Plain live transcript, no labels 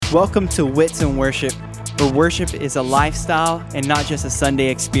Welcome to Wits and Worship, where worship is a lifestyle and not just a Sunday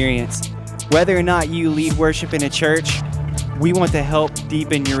experience. Whether or not you lead worship in a church, we want to help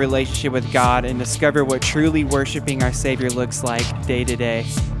deepen your relationship with God and discover what truly worshiping our Savior looks like day to day.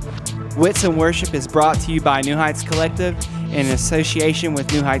 Wits and Worship is brought to you by New Heights Collective in association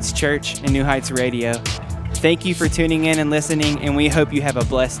with New Heights Church and New Heights Radio. Thank you for tuning in and listening, and we hope you have a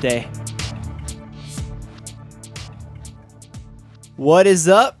blessed day. What is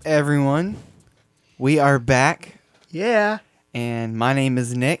up, everyone? We are back. Yeah. And my name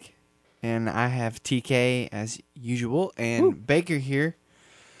is Nick, and I have TK as usual, and Baker here.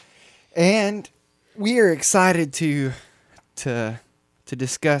 And we are excited to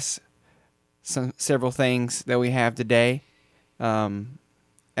discuss several things that we have today.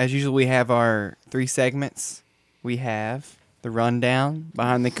 As usual, we have our 3 segments. We have the rundown,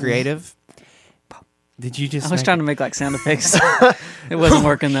 behind the creative. Did you just? I was trying to make like sound effects. It wasn't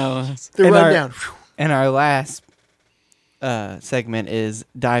working though. The rundown. And our last segment is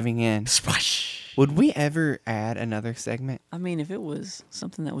diving in. Splash. Would we ever add another segment? I mean, if it was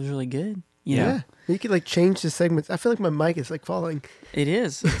something that was really good, Yeah. You could like change the segments. I feel like my mic is like falling. It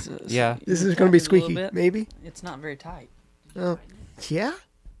is. Yeah. This is going to be It a little squeaky. bit. Maybe. It's not very tight. Oh. Yeah.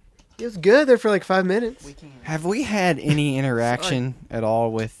 It was good there for like 5 minutes. We can't. Have we had any interaction at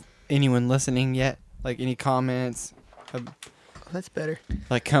all with anyone listening yet? Like any comments, Oh, that's better.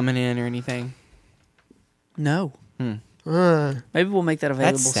 like coming in or anything? No. Maybe we'll make that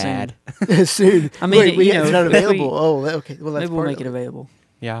available That's sad. Soon. I mean, Wait, you know, it's not if we- available. Oh, okay. Well, soon. that's Maybe we'll part make of it available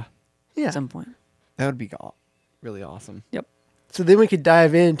Yeah, Yeah. at some point. that would be really awesome. So then we could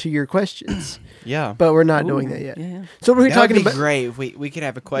dive into your questions, Yeah, but we're not Ooh, doing that yet. Yeah. So what are we that talking would be about? great if we could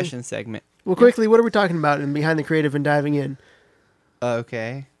have a question segment. Well, quickly, what are we talking about in Behind the Creative and diving in?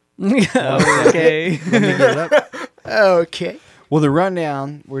 Okay, Okay. let me get it up. Okay. Well, the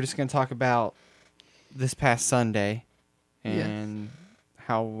rundown, we're just going to talk about this past Sunday and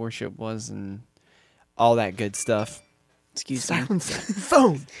how worship was and all that good stuff. Excuse me. Silence that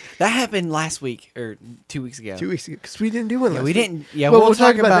phone. That happened last week or 2 weeks ago. 2 weeks ago. Because we didn't do one Yeah, last we week. didn't. Yeah, Well, we'll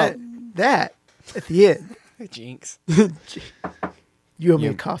talk about that at the end. Jinx. You owe me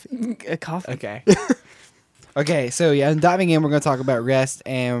You- a coffee. A coffee. Okay. Okay, so yeah, diving in, we're going to talk about rest.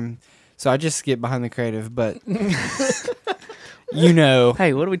 And so I just skipped behind the creative, but you know.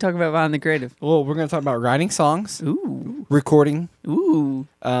 Hey, what are we talking about behind the creative? Well, we're going to talk about writing songs, Ooh. recording, Ooh.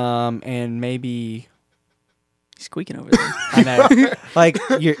 and maybe, Squeaking over there. I know, like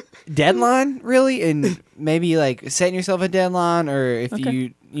your deadline, really, and maybe like setting yourself a deadline, or if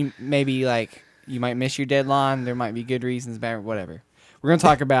Okay. you maybe like you might miss your deadline, there might be good reasons, bad, whatever. We're going to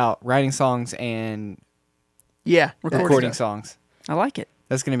talk about writing songs and Yeah. recording songs. I like it.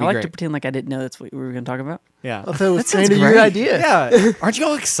 That's going to I be like great. to pretend like I didn't know that's what we were going to talk about. Yeah. I thought it was That sounds kind of your great. idea. Yeah. Aren't you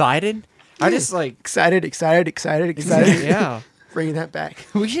all excited? I just like Excited. yeah. Bringing that back.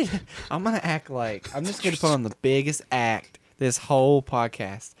 We should. I'm gonna act like I'm just gonna put on the biggest act this whole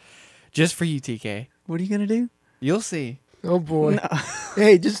podcast, just for you, TK. What are you going to do? You'll see. Oh boy.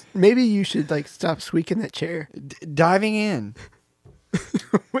 Hey, just maybe you should like stop squeaking that chair. Diving in.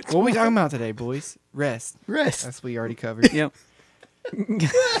 What are we talking about today, boys? Rest. Rest. That's what we already covered. Yep. And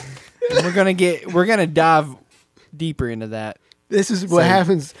we're gonna dive deeper into that. This is what So,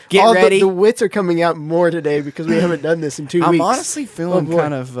 happens. get All ready. The wits are coming out more today because we haven't done this in 2 I'm weeks. honestly feeling boy.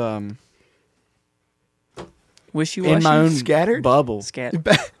 kind of Wishy-washy. in my own Scattered? bubble. Scat.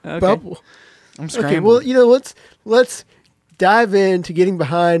 Okay. Okay. Bubble. I'm Okay, scrambling. well, let's dive into getting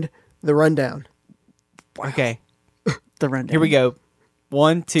behind the rundown. Okay, The rundown. here we go.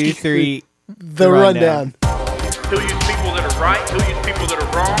 1, 2, 3. The rundown. He'll use people that are right. He'll use people that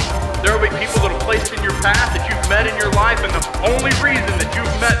are wrong. There will be people that are placed in your path that you've met in your life, and the only reason that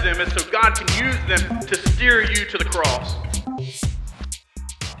you've met them is so God can use them to steer you to the cross.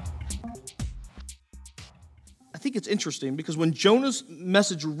 I think it's interesting because when Jonah's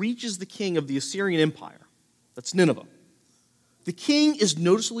message reaches the king of the Assyrian Empire, that's Nineveh, the king is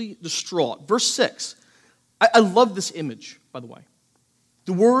noticeably distraught. Verse 6, I love this image, by the way.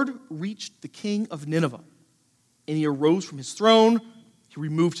 The word reached the king of Nineveh, and he arose from his throne, he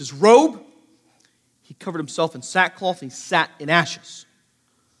removed his robe, he covered himself in sackcloth, and he sat in ashes.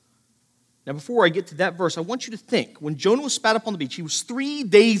 Now, before I get to that verse, I want you to think, when Jonah was spat up on the beach, he was 3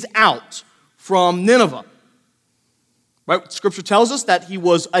 days out from Nineveh. Right? Scripture tells us that he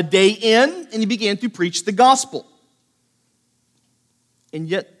was a day in and he began to preach the gospel. And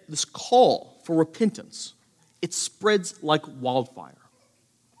yet this call for repentance, it spreads like wildfire.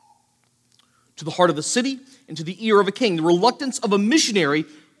 To the heart of the city and to the ear of a king. The reluctance of a missionary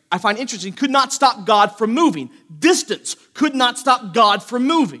I find interesting, could not stop God from moving. Distance could not stop God from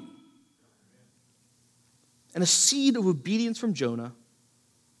moving. And a seed of obedience from Jonah,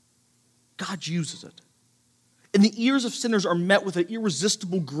 God uses it. And the ears of sinners are met with an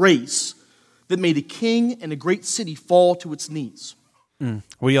irresistible grace that made a king and a great city fall to its knees. What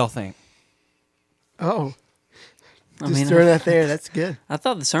do y'all think? Oh, I just mean, throwing that there. That's good. I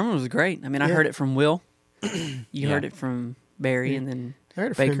thought the sermon was great. I mean, I Yeah. heard it from Will. You heard Yeah. it from Barry, and then I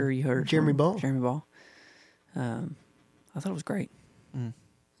heard it Baker. from You heard it Jeremy from Ball. Jeremy Ball. I thought it was great.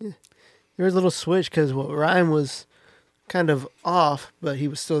 There was a little switch because Ryan was kind of off, but he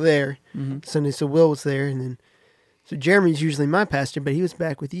was still there Sunday. So Will was there, and then so Jeremy's usually my pastor, but he was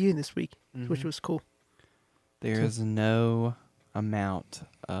back with you this week, which was cool. There is no amount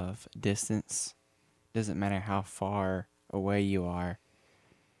of distance. Doesn't matter how far away you are.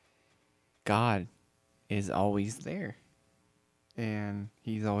 God is always there. And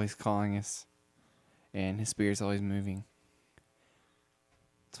he's always calling us. And his spirit's always moving.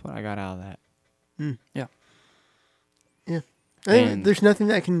 That's what I got out of that. Yeah. Yeah, I think And- there's nothing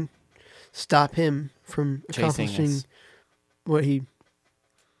that can stop him from Chasing accomplishing us. what he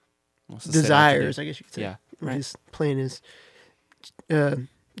What's the setup to desires. do? I guess you could say. Yeah. What Right. his plan is.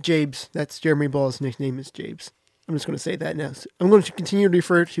 Jabes. That's Jeremy Ball's nickname is Jabes. I'm just going to say that now. So I'm going to continue to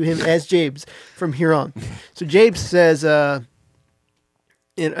refer to him as Jabes from here on. So Jabes says, at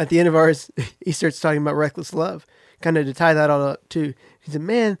the end of ours, he starts talking about reckless love, kind of to tie that all up too. He said,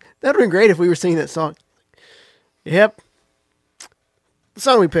 "Man, that would have been great if we were singing that song." Yep, the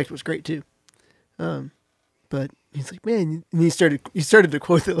song we picked was great too. But he's like, "Man," and he started to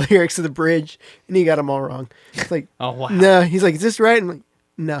quote the lyrics of the bridge, and he got them all wrong. It's like, Oh, wow. no. He's like, "Is this right?" I'm like,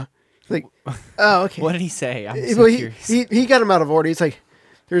 "No." He's like, "Oh, okay." What did he say? I'm Well, so he, curious. he got him out of order. He's like,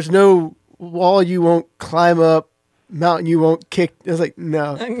 "There's no wall you won't climb up, mountain you won't kick." I was like,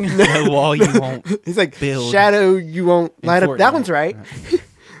 "No." No wall you won't. He's like, Build "Shadow you won't in light up." That Fortnite. one's right.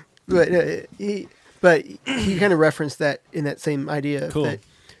 But he kind of referenced that in that same idea of Cool. that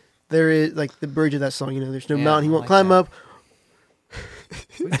there is like the bridge of that song. There's no Yeah, mountain he I won't like climb that. up.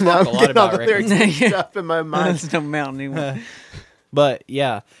 We Now talk I'm a lot getting all about the lyrics records. mixed up in my mind. There's no mountain anymore. But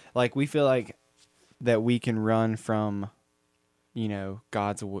yeah, like we feel like that we can run from,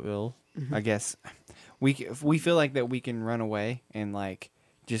 God's will. I guess we feel like that we can run away and like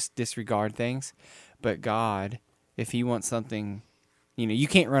just disregard things, but God, if He wants something, you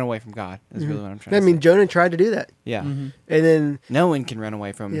can't run away from God. Is really what I'm trying I to mean, say. Jonah tried to do that, Yeah, and then no one can run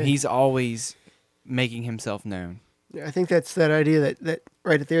away from Him. Yeah. He's always making Himself known. I think that's that idea that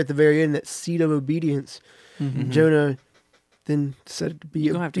right there at the very end, that seed of obedience. Jonah then decided to be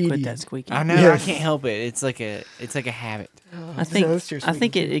You're gonna have to obedient. quit that squeaky. I know. Yes. I can't help it. It's like a habit. I think No, it's your I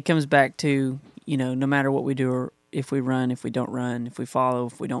think squeaky it comes back to, no matter what we do, or if we run, if we don't run, if we follow,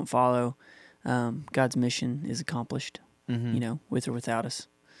 if we don't follow, God's mission is accomplished. With or without us.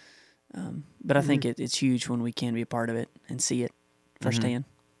 But I think it's huge when we can be a part of it and see it firsthand.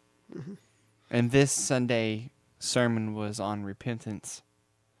 And this Sunday sermon was on repentance.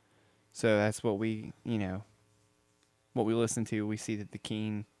 So that's what we, what we listen to. We see that the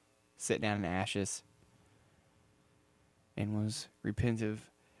king sat down in ashes and was repentive.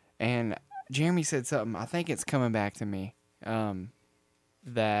 And Jeremy said something, I think it's coming back to me,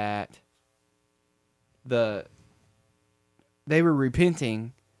 that they were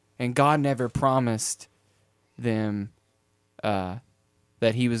repenting and God never promised them that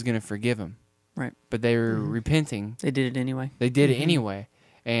He was going to forgive them. Right. But they were repenting. They did it anyway. They did it anyway.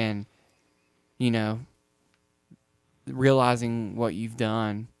 And, realizing what you've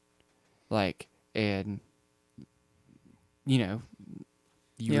done, and, you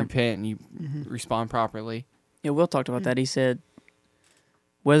Yeah. repent and you respond properly. Yeah, Will talked about that. He said,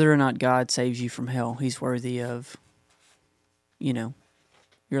 whether or not God saves you from hell, He's worthy of,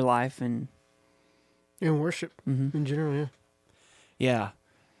 your life and worship in general. Yeah. Yeah.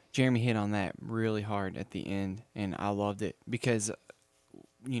 Jeremy hit on that really hard at the end, and I loved it because,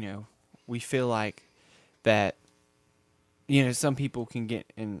 we feel like that, some people can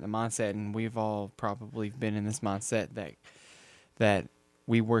get in the mindset, and we've all probably been in this mindset that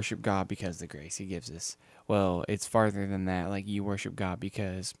we worship God because of the grace He gives us. Well, it's farther than that. Like, you worship God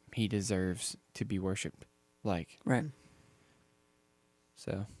because He deserves to be worshiped. right.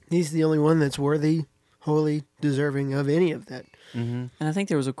 So. He's the only one that's worthy, holy, deserving of any of that. Mm-hmm. And I think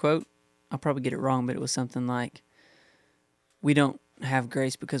there was a quote, I'll probably get it wrong, but it was something like, we don't have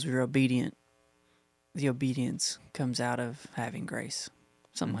grace because we're obedient. The obedience comes out of having grace.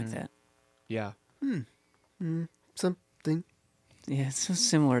 Something like that. Yeah. Something. Yeah, it's so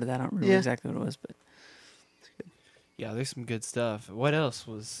similar to that. I don't remember Yeah. exactly what it was, but Yeah, there's some good stuff. What else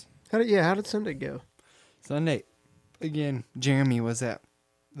was How did Sunday go? Sunday? Again, Jeremy was at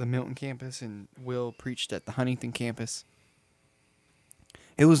the Milton campus and Will preached at the Huntington campus.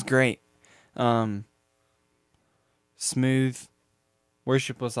 It was great. Smooth.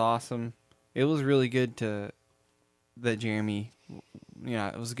 Worship was awesome. It was really good that Jeremy,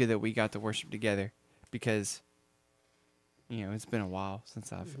 it was good that we got to worship together because, it's been a while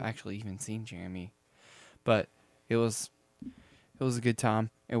since I've actually even seen Jeremy. But it was a good time.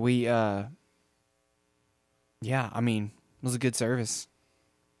 And we, it was a good service.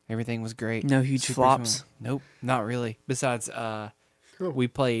 Everything was great. No huge Super flops? smooth. Nope, not really. Besides, we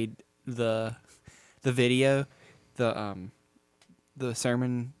played the video, the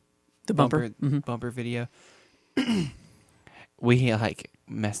sermon, The bumper. Mhm. bumper video. We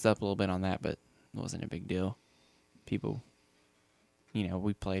messed up a little bit on that, but it wasn't a big deal. People,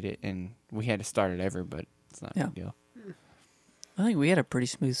 we played it and we had to start it over, but it's not a big deal. I think we had a pretty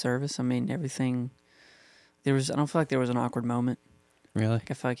smooth service. I mean, everything. I don't feel like there was an awkward moment. Really?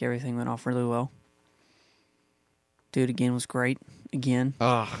 I feel like everything went off really well. Do It Again was great. Again.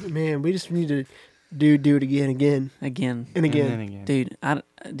 Oh, Man, we just need to do it again, Again. and again. and then again.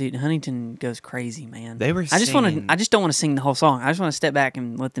 Dude, Huntington goes crazy, man. They were I just singing- don't want to sing the whole song. I just want to step back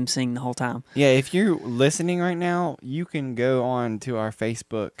and let them sing the whole time. Yeah, if you're listening right now, you can go on to our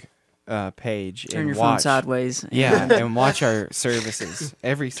Facebook page Turn and your watch. phone sideways. Yeah, and watch our services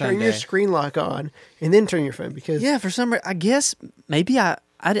every Turn Sunday. your screen lock on, and then turn your phone because Yeah, for some reason, I guess maybe I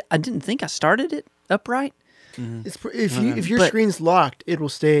didn't think I started it upright. if your But- screen's locked, it will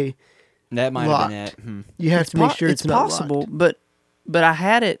stay. That might have been it. Locked. You have to make sure it's not possible, locked. but I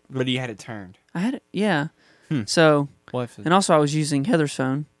had it. But you had it turned. Yeah. So, What if and also I was using Heather's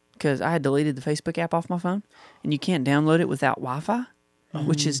phone because I had deleted the Facebook app off my phone, and you can't download it without Wi-Fi,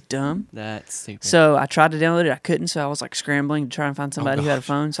 which is dumb. that's stupid? So I tried to download it, I couldn't. So I was like scrambling to try and find somebody who had a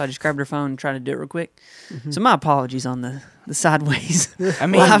phone. So I just grabbed her phone and tried to do it real quick. So my apologies on the sideways I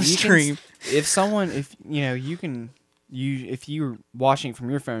mean, live you can- stream. if you're watching from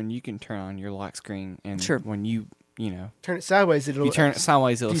your phone, you can turn on your lock screen, and Sure. when you Turn it sideways. It'll turn it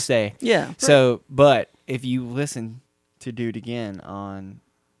sideways, it'll stay. Yeah. So, but if you listen to Do It Again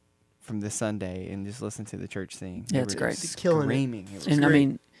from this Sunday and just listen to the church sing, Yeah, they it's were great. Killing it. screaming. It was And I great.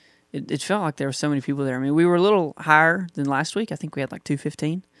 mean, it felt like there were so many people there. I mean, we were a little higher than last week. I think we had like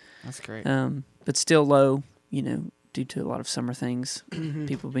 215. that's great. But still low, due to a lot of summer things,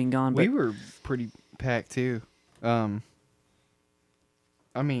 people being gone. But We were pretty packed too.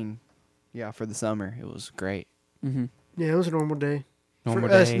 For the summer, it was great. Yeah, it was a normal day. Normal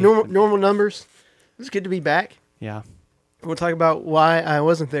For us, day. normal numbers. It was good to be back. Yeah, We'll talk about why I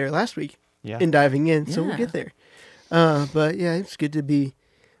wasn't there last week yeah. in diving in, so we'll Yeah. get there. But yeah, it's good to be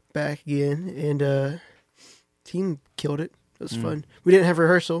back again, and team killed it. It was fun. We didn't have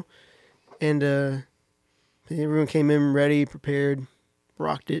rehearsal, and everyone came in ready, prepared,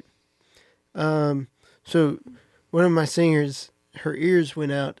 rocked it. So one of my singers, her ears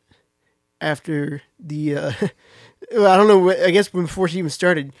went out after the. I don't know. I guess before she even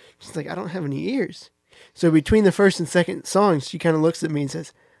started, she's like, "I don't have any ears." So between the first and second songs, she kind of looks at me and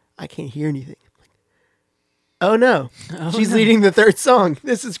says, "I can't hear anything." I'm like, oh no, she's leading the third song.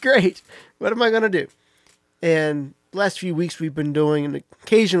 This is great. What am I gonna do? And the last few weeks we've been doing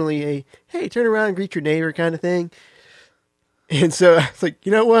occasionally a "Hey, turn around and greet your neighbor" kind of thing. And so I was like,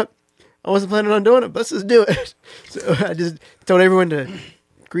 you know what? I wasn't planning on doing it, but let's just do it. So I just told everyone to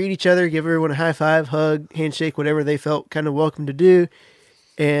greet each other, give everyone a high five, hug, handshake, whatever they felt kind of welcome to do,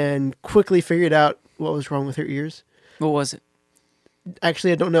 and quickly figured out what was wrong with her ears. what was it?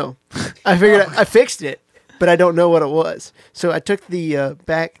 Actually, I don't know. I figured I fixed it, but I don't know what it was. So I took the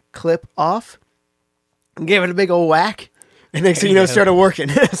back clip off and gave it a big old whack, and next thing you know, it started working.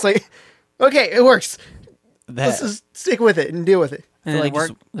 It's like, okay, it works. Let's That just stick with it and deal with it. And like it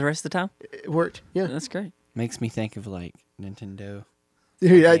worked the rest of the time? It worked. Yeah. That's great. makes me think of like Nintendo.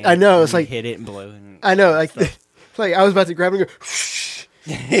 Dude, I know. It's You like, hit it and blow. And I know. Like, it's like I was about to grab it and go,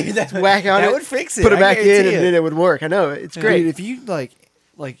 That's whack on that it, would fix it. put it I back in, guarantee and then it would work. I know. It's Dude, great. if you like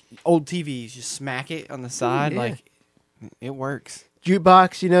old TVs, just smack it on the side, yeah. like it works.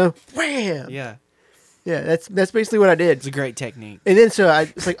 Jukebox, wham. Yeah, Yeah, that's basically what I did. it's a great technique. And then so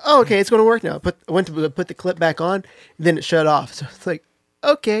I was like, oh, okay, it's going to work now. I went to put the clip back on, and then it shut off. So it's like,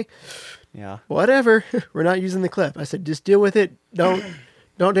 okay, Yeah, whatever. We're not using the clip. I said, just deal with it. Don't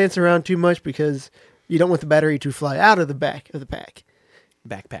dance around too much because you don't want the battery to fly out of the back of the pack.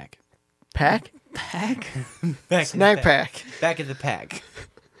 backpack. Pack? Back Snack pack. Back of the pack.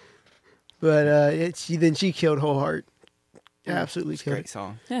 But she killed Whole Heart. Absolutely It's a killed great it.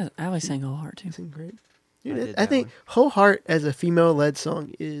 song. Yeah, Allie sang Whole Heart too. Great. Dude, did I that think one. Whole Heart as a female-led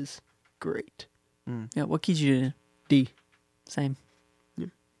song is great. Yeah, what key did you do in? D. Same.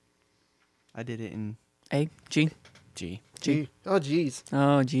 I did it in A, G. G. G. Oh, jeez.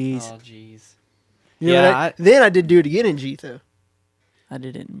 Oh, jeez. Oh, jeez. You know Yeah, what then I did do it again in G, though. I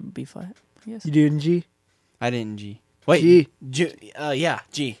did it in B flat. Yes. You do it in G? I did in G. Wait, G. yeah,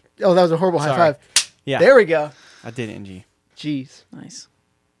 G. Oh, that was a horrible high Sorry. five. Yeah, There we go. I did it in G. Jeez. Nice.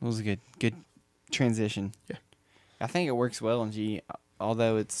 It was a good transition. Yeah. I think it works well in G,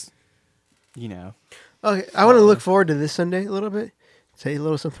 although it's, you know. Okay, I want to look forward to this Sunday a little bit. Say a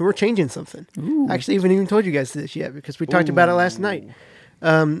little something. We're changing something. Ooh. Actually, haven't even told you guys this yet because we talked about it last night.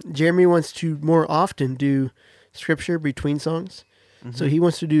 Jeremy wants to more often do scripture between songs. So he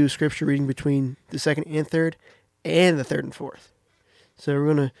wants to do scripture reading between the second and third and the third and fourth. So we're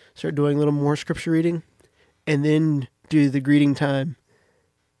going to start doing a little more scripture reading and then do the greeting time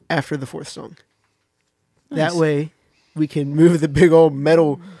after the fourth song. Nice. That way we can move the big old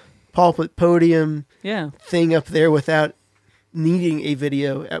metal pulpit podium Yeah. thing up there without needing a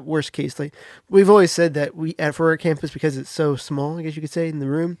video at worst case. Like we've always said that for our campus, because it's so small, I guess you could say, in the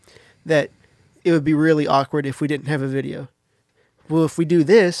room, that it would be really awkward if we didn't have a video. Well, if we do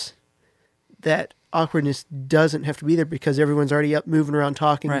this, that awkwardness doesn't have to be there because everyone's already up moving around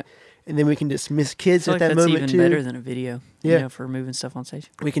talking, Right. and then we can dismiss kids I feel at like that that's moment even too. better than a video. Yeah. You know, for moving stuff on stage.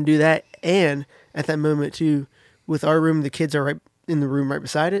 We can do that, and at that moment too, with our room, the kids are right in the room right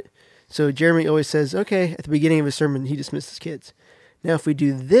beside it. So Jeremy always says, okay, at the beginning of his sermon, he dismisses kids. Now, if we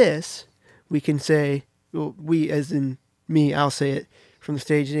do this, we can say, well, we, as in me, I'll say it from the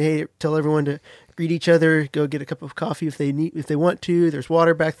stage. Hey, tell everyone to greet each other, go get a cup of coffee if they want to. There's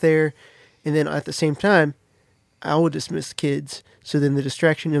water back there. And then at the same time, I will dismiss the kids. So then the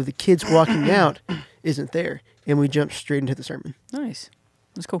distraction of the kids walking out isn't there. And we jump straight into the sermon. Nice.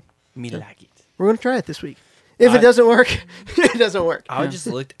 That's cool. Me like it. We're going to try it this week. If it doesn't work, it doesn't work. I just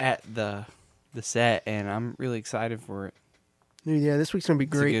looked at the set, and I'm really excited for it. Yeah, this week's going to be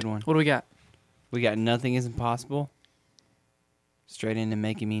It's a great. good one. What do we got? We got Nothing Is Impossible. Straight into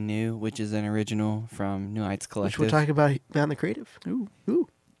Making Me New, which is an original from New Heights Which Collective. we'll talk about in the creative. Ooh.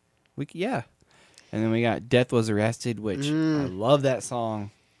 Yeah. And then we got Death Was Arrested, which I love that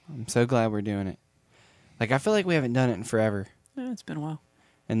song. I'm so glad we're doing it. Like, I feel like we haven't done it in forever. Yeah, it's been a while.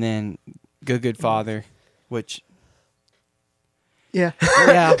 And then Good Father, which, Yeah.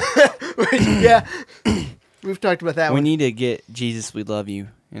 yeah, Yeah. We've talked about that we one. need to get Jesus We Love You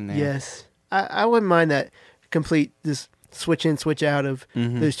in there. Yes. I wouldn't mind that complete, this switch in, switch out of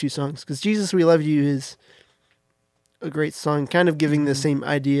those two songs. Because Jesus We Love You is a great song, kind of giving the same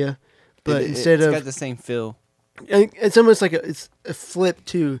idea. But instead it's of, got the same feel. it's almost like it's a flip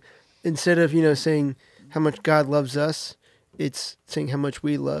too. Instead of, saying how much God loves us, it's saying how much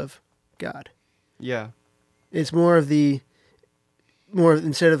we love God. Yeah. It's more instead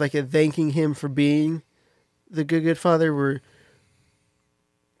of like a thanking him for being the good father, we're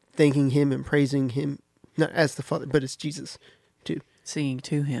thanking him and praising him, not as the father, but it's Jesus too. Singing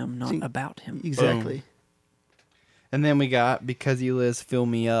to him, not Sing- about him. Exactly. And then we got Because He Lives, Fill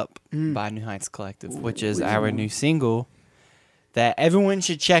Me Up by New Heights Collective, which is our new single that everyone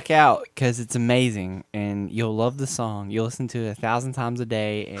should check out because it's amazing and you'll love the song. You'll listen to it 1,000 times a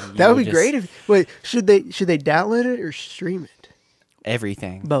day. And That would be great. Wait, should they download it or stream it?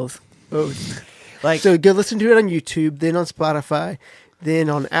 Everything. Both. Oh, Like, so go listen to it on YouTube, then on Spotify, then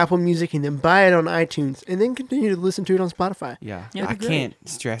on Apple Music, and then buy it on iTunes, and then continue to listen to it on Spotify. yeah, Yeah, I that'd be can't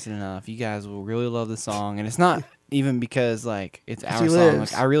stress it enough. You guys will really love the song. And it's not even because, like, it's our He song.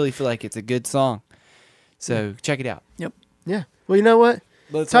 lives. Like, I really feel like it's a good song. So check it out. Yep. Yeah. Well, you know what?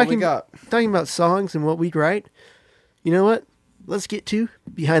 That's Talking about songs and what we write, you know what? Let's get to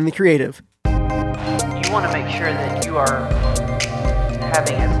Behind the Creative. You want to make sure that you are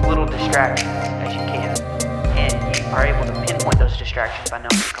having as little distractions as you can, and you are able to pinpoint those distractions by knowing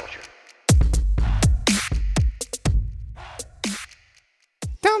your culture.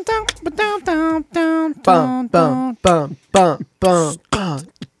 Bum, bum, bum, bum, bum, bum.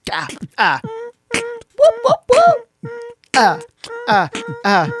 Ah. Whoop, whoop, whoop. Ah.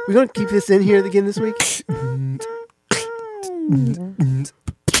 We're going to keep this in here again this week.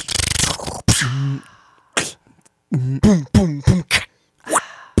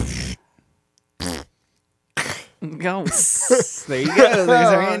 Go. There you go. There's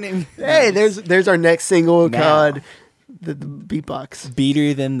our ending. Hey, there's our next single Now. called the beatbox.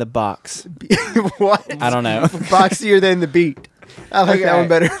 Beater than the box. What? I don't know. Boxier than the beat. I like that Okay. one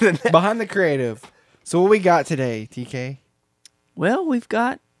better than that. Behind the Creative. So what we got today, TK? Well, we've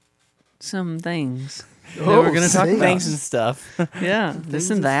got some things that Oh, we're going to talk things. about. Things and stuff. Yeah, this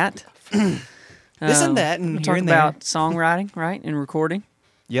and that. This and that, and we'll here talk and there. about songwriting, right, and recording,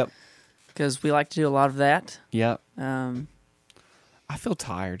 Yep. because we like to do a lot of that. Yep. Um, I feel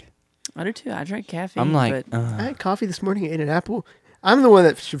tired. I do too. I drink caffeine. I'm like, but I had coffee this morning. I ate an apple. I'm the one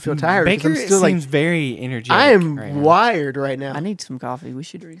that should feel tired. 'cause Baker I'm still seems like, very energetic. I am right now. wired right now. I need some coffee. We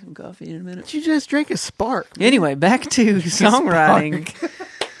should drink some coffee in a minute. You just drank a Spark. Anyway, back to songwriting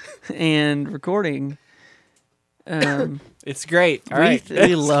and recording. It's great. All right.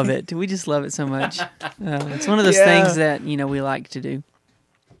 We love it. We just love it so much. It's one of those Yeah. things that we like to do.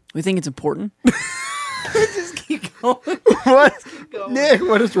 We think it's important. Just keep going. What? Nick,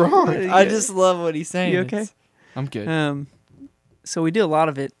 what is wrong? I just love what he's saying. You okay? I'm good. So we do a lot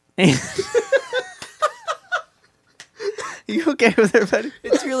of it. You okay with it, buddy?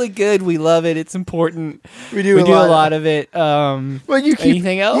 It's really good. We love it. It's important. We do We a do a lot. lot of it. Well, you keep.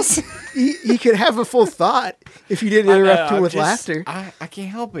 Anything else? He could have a full thought if you didn't interrupt him with laughter. I can't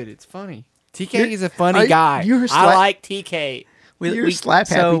help it. It's funny. TK You're- is a funny are- guy. you're I sla- like TK. You're slap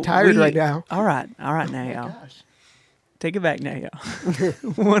happy tired right now. All right now, y'all. Take it back now, y'all.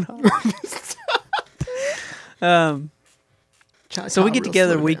 One off. So we get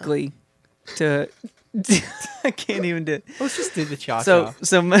together weekly to. I can't even do it. Let's just do the cha-cha.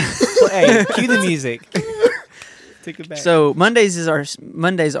 So Hey, cue the music. Take it back. So Mondays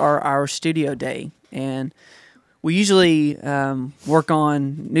are our studio day, and we usually work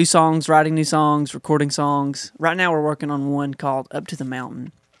on new songs, writing new songs, recording songs. Right now, we're working on one called "Up to the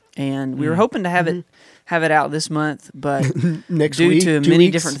Mountain," and we were hoping to have it out this month, but Next due week, to 2 many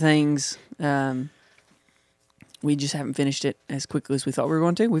weeks. different things, we just haven't finished it as quickly as we thought we were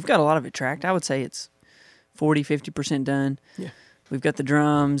going to. We've got a lot of it tracked. I would say it's 40-50% done. Yeah. We've got the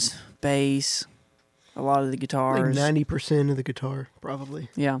drums, bass, a lot of the Like guitars. 90% of the guitar, probably.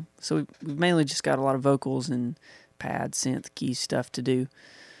 Yeah. So we've mainly just got a lot of vocals and pad, synth, keys stuff to do.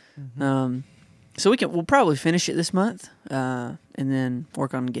 So we'll probably finish it this month, and then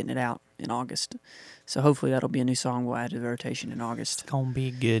work on getting it out in August. So hopefully that'll be a new song we'll add to the rotation in August. it's gonna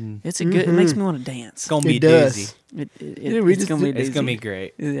be good. It's a good. It makes me want to dance. It's gonna be It does. doozy. Yeah, we It's just gonna be. did- It's gonna be doozy.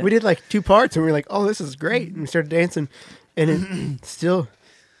 great. Yeah. We did like 2 parts, and we were like, "Oh, this is great!" And we started dancing, and it still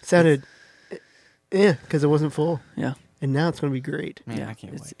sounded, because it wasn't full. Yeah. And now it's going to be great Man, Yeah. I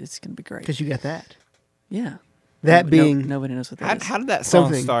can't wait. It's gonna be great. because you got that. Yeah. That No- being nobody knows what that is. How did that song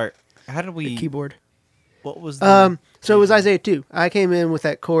Something. start? How did the we? keyboard. What was the? So it was Isaiah 2. I came in with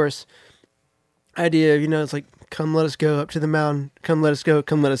that chorus idea. It's like, "Come, let us go up to the mountain. Come, let us go.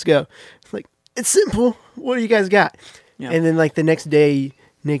 Come, let us go." It's like, it's simple. What do you guys got? Yeah. And then like the next day,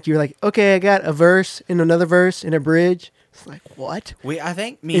 Nick, you were like, "Okay, I got a verse and another verse and a bridge." It's like, what? I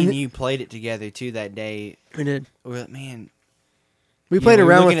think me And and you played it together too that day. We did. We were like, man. We you played know, we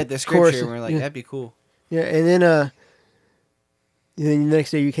were around looking with at the chorus. scripture, and we are like, yeah. that'd be cool. Yeah, and then the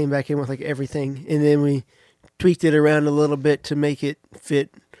next day you came back in with like everything, and then we tweaked it around a little bit to make it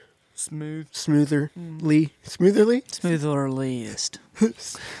fit Smooth. smootherly. Smoothest.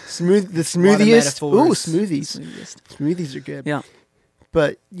 Smooth. The Lot of smoothiest. Ooh, metaphors. smoothies. Smoothest. Smoothies are good. Yeah.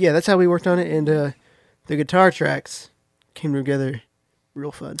 But yeah, that's how we worked on it, and the guitar tracks came together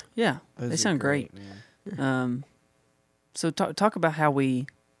real fun. Yeah. They sound great. man. So talk about how we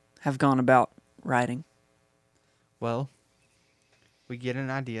have gone about writing, Well, we get an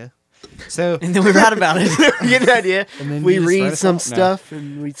idea. So and then we write about it. You get an idea? And then We you just write read a some song? No. stuff,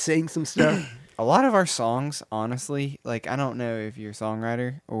 and we sing some stuff. a lot of our songs, honestly, like I don't know if you're a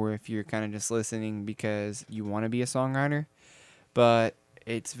songwriter or if you're kind of just listening because you want to be a songwriter, but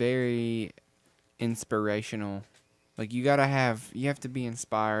it's very inspirational. Like you have to be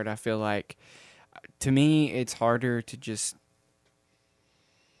inspired. I feel like to me it's harder to just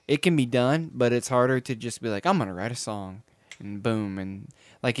it can be done, but it's harder to just be like I'm going to write a song and boom, and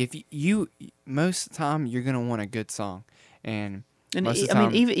like if you most of the time you're going to want a good song, and And most of the I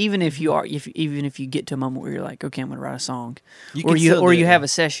mean, time- even if you get to a moment where you're like, okay, I'm gonna write a song, You or can still do you it, have yeah. a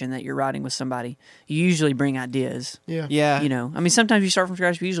session that you're writing with somebody, you usually bring ideas. Yeah. yeah. You know, I mean, sometimes you start from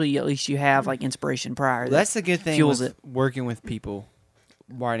scratch, but usually at least you have like inspiration prior. Well, that's the good thing fuels with it. working with people,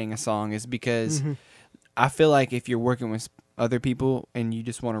 writing a song is because Mm-hmm. I feel like if you're working with other people and you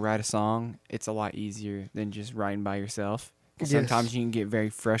just want to write a song, it's a lot easier than just writing by yourself. 'Cause Yes. sometimes you can get very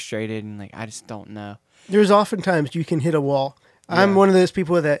frustrated and like I just don't know. There's oftentimes you can hit a wall. I'm Yeah. one of those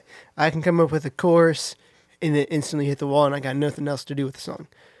people that I can come up with a chorus and then instantly hit the wall, and I got nothing else to do with the song.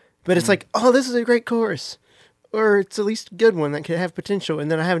 But it's like, oh, this is a great chorus, or it's at least a good one that could have potential,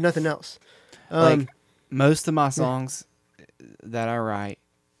 and then I have nothing else. Like most of my songs that I write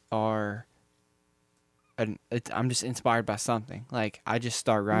are, I'm just inspired by something. Like I just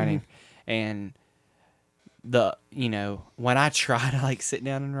start writing, and when I try to like sit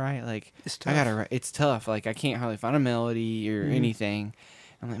down and write, like It's I tough. gotta write. It's tough. Like I can't hardly find a melody or anything.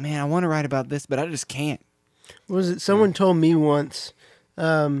 I'm like, man, I want to write about this, but I just can't. What was it? Someone told me once.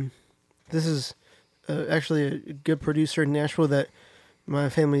 This is actually a good producer in Nashville that my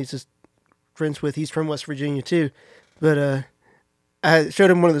family is just friends with. He's from West Virginia too, but I showed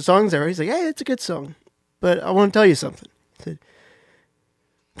him one of the songs I wrote. He's like, "Hey, it's a good song, but I want to tell you something." He said,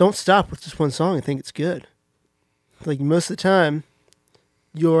 "Don't stop with just one song and think it's good. Like most of the time,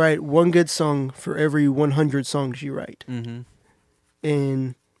 you'll write one good song for every 100 songs you write." Mm-hmm.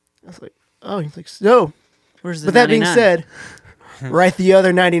 And I was like, "Oh," he's like, "No." Where's the But that being 99? said, write the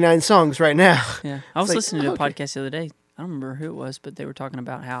other 99 songs right now. Yeah, I was like, listening to a okay. podcast the other day. I don't remember who it was, but they were talking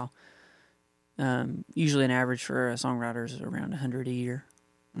about how usually an average for a songwriter is around 100 a year.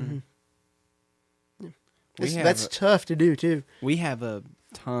 That's tough to do too. We have a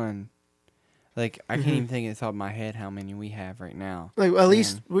ton. Like I can't even think at the top of my head how many we have right now. Like at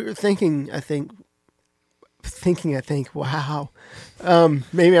least we were thinking. I think. Wow.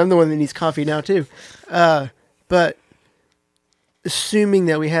 Maybe I'm the one that needs coffee now too. But assuming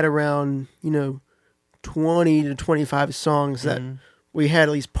that we had around 20 to 25 songs that we had at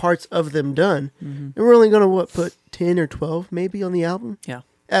least parts of them done, and we're only gonna put 10 or 12 maybe on the album. Yeah.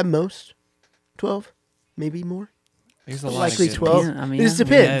 At most 12, maybe more. There's a lot Likely of good 12. Yeah, I mean, it just who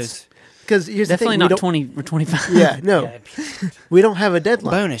depends. Because here's Definitely the thing, not 20 or 25. Yeah, no, ones. we don't have a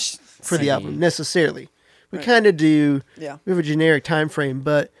deadline Bonus for the album scene. necessarily. We kind of do. Yeah. We have a generic time frame,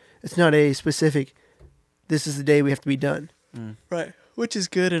 but it's not a specific. This is the day we have to be done. Right. Which is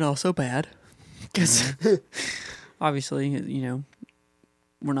good and also bad. Because obviously,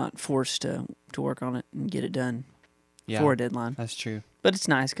 we're not forced to work on it and get it done Yeah, for a deadline. that's true. But it's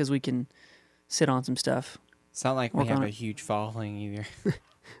nice because we can sit on some stuff. It's not like we Work have on a it. huge following either,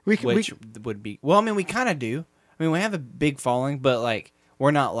 We can. which would be. Well, I mean, we kind of do. I mean, we have a big following, but like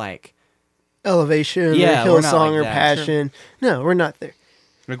we're not like Elevation, Yeah, or we're not Hillsong, like or that. Passion. No, we're not there.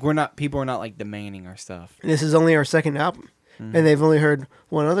 we're not. People are not like demanding our stuff. This is only our second album, and they've only heard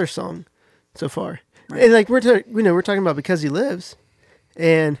one other song so far. Right. And like we're talking about Because He Lives,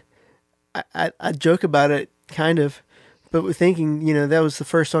 and I joke about it kind of, but we're thinking that was the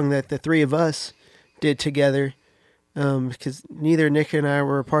first song that the three of us did together, because neither Nick and I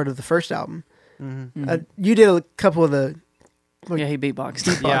were a part of the first album. You did a couple of the Yeah, he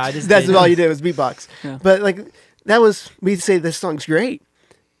beatboxed. Yeah, I just that's did. all you did was beatbox. Yeah. But like that was we'd say this song's great.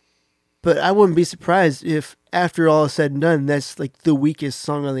 But I wouldn't be surprised if after all is said and done, that's like the weakest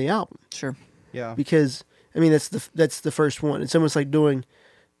song on the album. Sure. Yeah. Because I mean that's the first one. It's almost like doing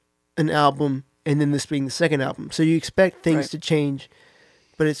an album and then this being the second album. So you expect things Right. to change,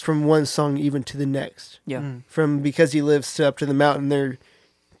 but it's from one song even to the next. Yeah. From Because He Lives to Up to the Mountain, they're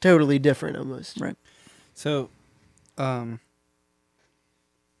totally different almost. Right. So, I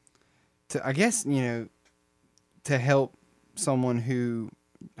guess to help someone who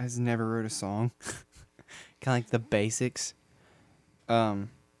has never wrote a song, kind of like the basics.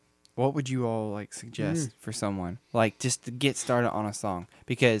 What would you all like suggest for someone like just to get started on a song?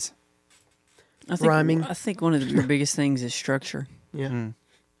 Because I think, Rhyming. I think one of your biggest things is structure. Yeah.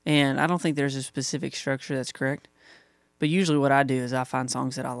 And I don't think there's a specific structure that's correct. But usually what I do is I find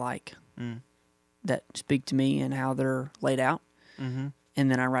songs that I like that speak to me and how they're laid out. Mm-hmm. And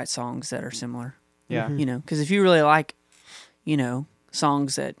then I write songs that are similar. Yeah. Because if you really like,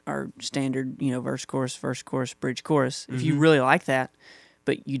 songs that are standard, verse, chorus, bridge, chorus, if you really like that,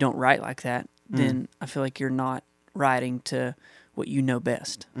 but you don't write like that, then I feel like you're not writing to what you know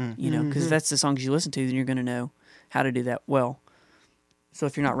best, because if that's the songs you listen to, then you're going to know how to do that well. So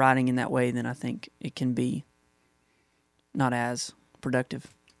if you're not writing in that way, then I think it can be not as productive.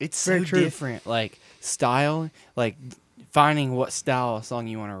 It's Very so true. different, like style, like finding what style of song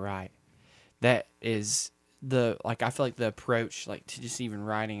you want to write. That is I feel like the approach, like to just even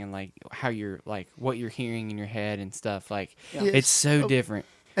writing and like how you're like what you're hearing in your head and stuff. Like it's so different.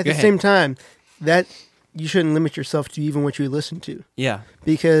 At Go the ahead. same time, that you shouldn't limit yourself to even what you listen to. Yeah.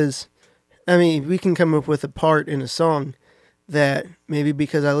 Because, I mean, we can come up with a part in a song that maybe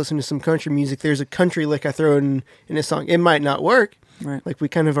because I listen to some country music, there's a country lick I throw in a song. It might not work. Right. Like we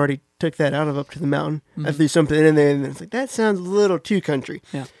kind of already took that out of Up to the Mountain. I threw something in there and it's like, that sounds a little too country.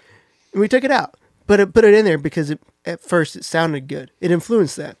 Yeah. And we took it out. But it put it in there because at first it sounded good. It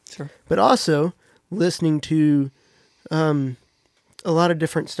influenced that. Sure. But also listening to a lot of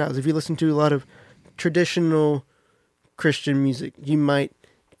different styles. If you listen to a lot of traditional Christian music, you might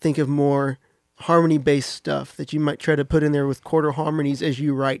think of more harmony-based stuff that you might try to put in there with quarter harmonies as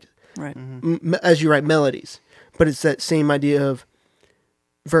you write Right. as you write melodies. But it's that same idea of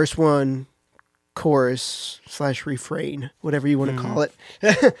verse 1, chorus / refrain, whatever you want to call it.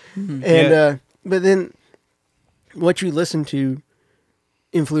 And Yeah. but then what you listen to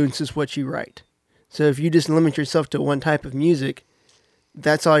influences what you write. So if you just limit yourself to one type of music,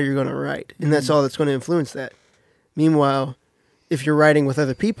 that's all you're going to write, and that's all that's going to influence that. Meanwhile, if you're writing with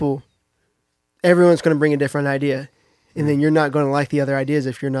other people, everyone's going to bring a different idea, and then you're not going to like the other ideas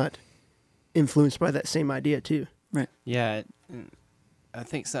if you're not influenced by that same idea too. Yeah, I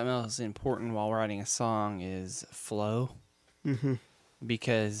think something else important while writing a song is flow,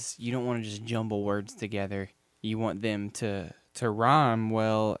 because you don't want to just jumble words together. You want them to rhyme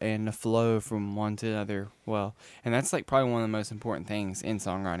well and to flow from one to another well. And that's like probably one of the most important things in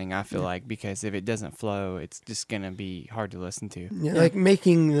songwriting, I feel like, because if it doesn't flow, it's just going to be hard to listen to. Yeah, like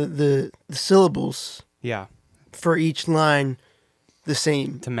making the syllables Yeah. for each line the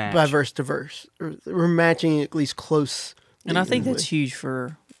same To match. by verse to verse, or we're matching at least close. And I think that's huge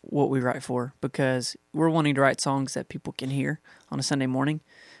for what we write for, because we're wanting to write songs that people can hear on a Sunday morning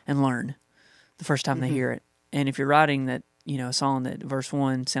and learn the first time they hear it. And if you're writing that, a song that verse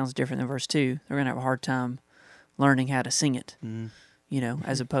 1 sounds different than verse 2, they're going to have a hard time learning how to sing it,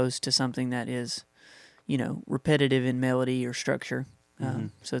 as opposed to something that is, repetitive in melody or structure.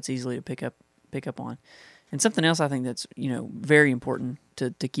 So it's easily to pick up on. And something else I think that's, very important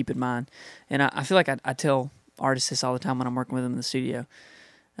to keep in mind. And I feel like I tell artists this all the time when I'm working with them in the studio,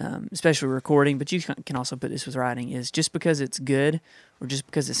 especially recording, but you can also put this with writing, is just because it's good or just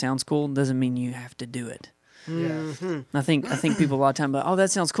because it sounds cool doesn't mean you have to do it. I think people a lot of time, oh, that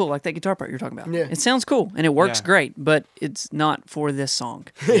sounds cool, like that guitar part you're talking about. Yeah. It sounds cool and it works Yeah. great, but it's not for this song.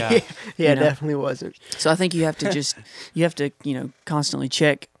 Yeah. Yeah, you know. definitely wasn't. So I think you have to constantly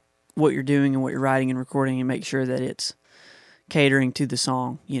check what you're doing and what you're writing and recording and make sure that it's catering to the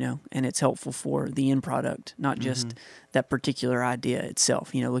song, and it's helpful for the end product, not just that particular idea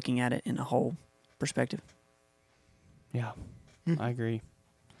itself, looking at it in a whole perspective. Yeah, I agree.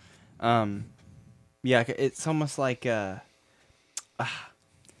 Yeah, it's almost like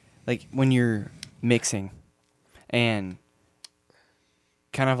when you're mixing, and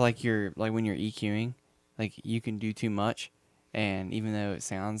kind of like when you're EQing, like you can do too much, and even though it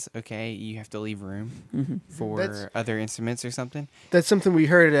sounds okay, you have to leave room for That's- other instruments or something. That's something we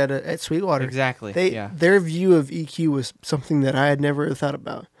heard at Sweetwater. Exactly. Their view of EQ was something that I had never thought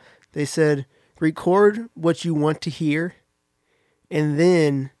about. They said, record what you want to hear, and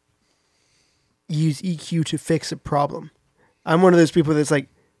then use EQ to fix a problem. I'm one of those people that's like,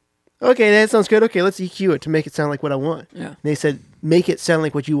 okay, that sounds good. Okay, let's EQ it to make it sound like what I want. Yeah. And they said, make it sound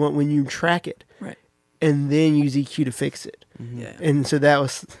like what you want when you track it, Right. and then use EQ to fix it. Yeah. And so that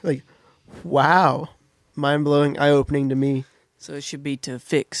was like, wow, mind-blowing, eye-opening to me. So it should be to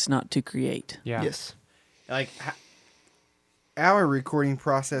fix, not to create. Yeah. Yes. Like our recording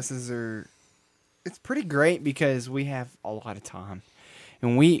processes it's pretty great because we have a lot of time,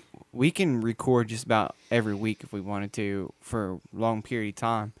 and we can record just about every week if we wanted to for a long period of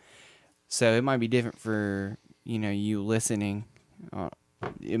time. So it might be different for you listening.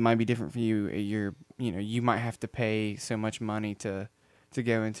 It might be different for you. You might have to pay so much money to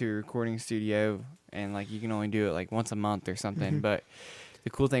go into a recording studio, and like you can only do it like once a month or something. But the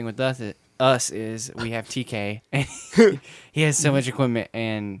cool thing with us is we have TK, and he has so much equipment,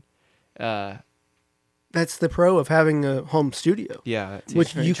 and That's the pro of having a home studio, yeah, that too.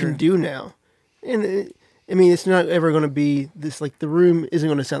 which very you true. can do now. And it's not ever going to be this, like the room isn't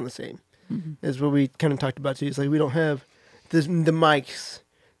going to sound the same. As what we kind of talked about too. It's like we don't have the mics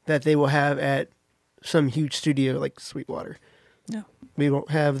that they will have at some huge studio like Sweetwater. No. We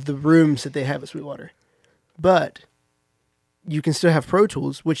won't have the rooms that they have at Sweetwater. But you can still have Pro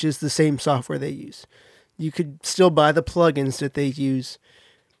Tools, which is the same software they use. You could still buy the plugins that they use.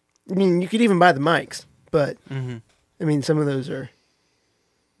 I mean, you could even buy the mics, but I mean, some of those are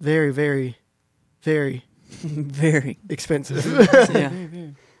very, very, very Very. expensive. Yeah.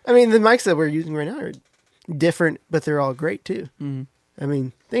 I mean, the mics that we're using right now are different, but they're all great too. I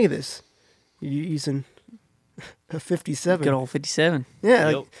mean, think of this. You're using a 57. Good old 57. Yeah,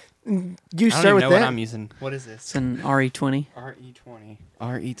 Yep. like, I you don't start even with know that. what I'm using. What is this? It's an RE20. RE20.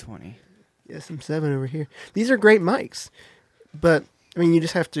 RE20. Yeah, some 7 over here. These are great mics, but I mean, you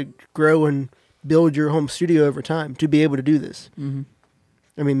just have to grow and build your home studio over time to be able to do this.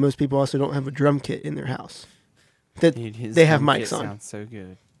 I mean, most people also don't have a drum kit in their house that Dude, his they have drum kit mics on, Sounds so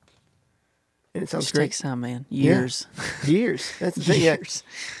good. and it sounds Just great. takes time, man. Years. Years. That's the thing. Yeah. Years.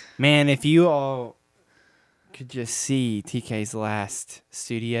 Man, if you all could just see TK's last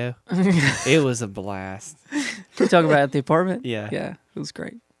studio, it was a blast. You talk about at the apartment? Yeah. Yeah. It was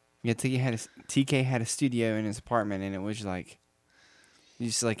great. Yeah, TK had a studio in his apartment, and it was like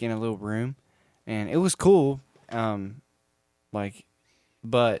just like in a little room, and it was cool.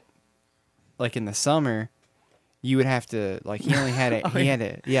 But like in the summer, you would have to like he only had it. Oh, he yeah. had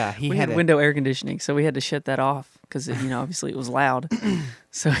it. Yeah, he We had had it. window air conditioning, so we had to shut that off because obviously it was loud.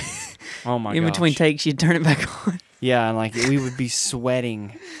 So Oh my in between gosh. takes, you'd turn it back on. Yeah, and like we would be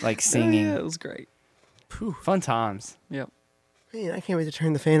sweating, like singing. Yeah, it was great. Fun times. Yep. Man, I can't wait to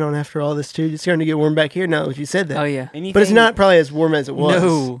turn the fan on after all this too. It's starting to get warm back here now that you said that. Oh yeah. But it's Anything- not probably as warm as it was.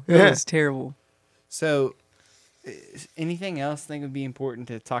 No, it Yeah. was terrible. So, anything else think would be important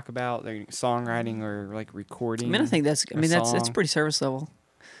to talk about, like songwriting or like recording? I mean, I think that's. I a mean, that's song? pretty service level.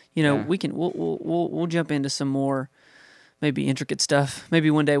 You know, Yeah. we can. We'll jump into some more, maybe intricate stuff.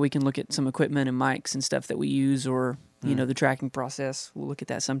 Maybe one day we can look at some equipment and mics and stuff that we use, or you know, the tracking process. We'll look at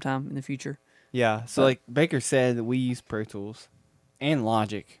that sometime in the future. Yeah. So, like Baker said, that we use Pro Tools and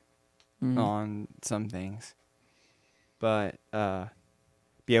Logic on some things, but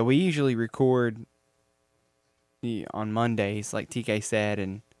yeah, we usually record on Mondays, like TK said,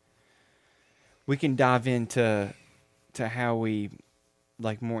 and we can dive into how we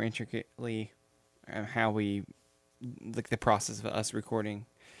like more intricately how we like the process of us recording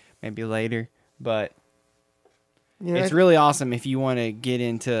maybe later, but Yeah, it's really awesome if you want to get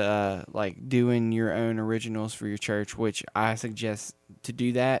into like doing your own originals for your church, which I suggest to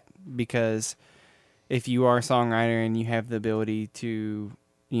do that, because if you are a songwriter and you have the ability to,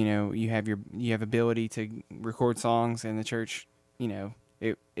 you know, you have ability to record songs in the church, you know,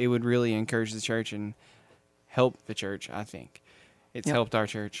 it would really encourage the church and help the church. I think it's Yep. helped our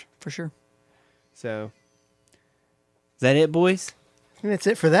church. For sure. So is that it, boys? I think that's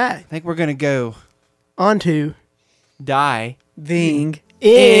it for that. I think we're gonna go On to die. Ving.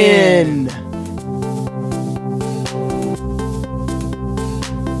 in.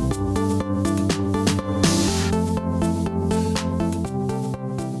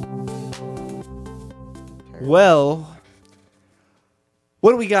 Well,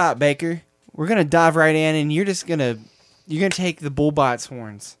 what do we got, Baker? We're gonna dive right in, and you're gonna take the bull by its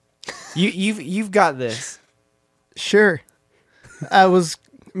horns. You've got this. Sure. I wasn't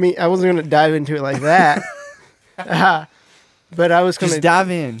going to dive into it like that. But I was going Just to dive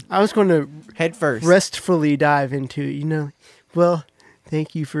in I was going to head first. restfully dive into it, you know. Well,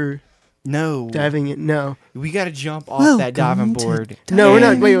 thank you for No, diving in. No. we got to jump off that diving board. No, we're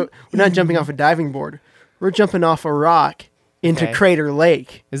not. And- We're not jumping off a diving board. We're jumping off a rock into Okay. Crater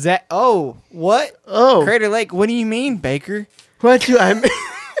Lake. Is that? Oh, what? Oh, Crater Lake. What do you mean, Baker? what do I mean?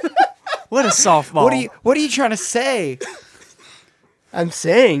 What a softball. What are you trying to say? I'm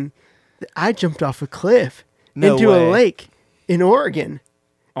saying that I jumped off a cliff No into way. a lake in Oregon.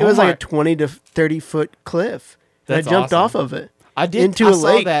 It Oh was my- like a 20 to 30 foot cliff. And That's I jumped awesome. off of it. I did. Into I a saw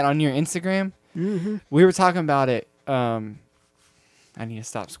lake. that on your Instagram. Mm-hmm. We were talking about it. I need to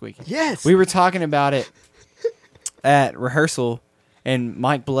stop squeaking. Yes. We were talking about it at rehearsal, and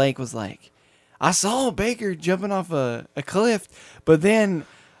Mike Blake was like, I saw Baker jumping off a cliff, but then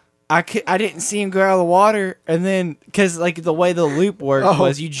I didn't see him go out of the water. And then, because like the way the loop worked Oh.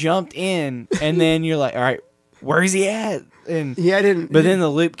 was you jumped in, and then you're like, all right, where's he at? And Yeah, I didn't. but then the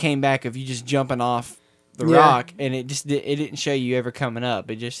loop came back of you just jumping off the Yeah. rock, and it didn't show you ever coming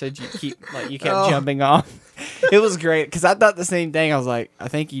up. It just said you kept Oh. jumping off. It was great because I thought the same thing. I was like, I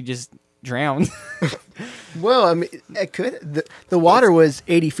think you just drowned. Well, I mean, it could. The water was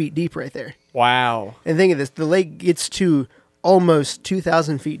 80 feet deep right there. Wow, And think of this: the lake gets to almost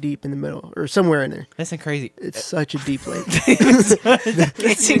 2,000 feet deep in the middle, or somewhere in there. that's crazy. It's such a deep lake.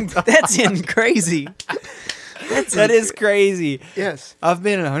 That's in crazy. That is crazy. Yes. I've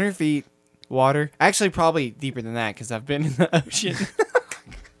been in 100 feet water. Actually, probably deeper than that because I've been in the ocean.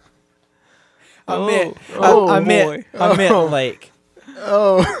 I meant boy. lake.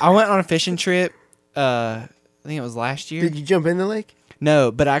 Oh, I went on a fishing trip. I think it was last year. did you jump in the lake?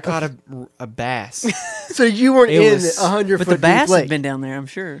 No, but I caught a bass. So you weren't It in was- a 100 But foot the bass deep lake. had been down there, I'm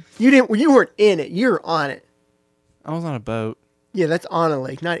sure. You didn't. You weren't in it. You were on it. I was on a boat. Yeah, that's on a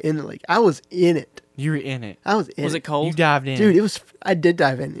lake, not in the lake. I was in it. You were in it. I was in Was it You cold? dived in. Dude, it was. I did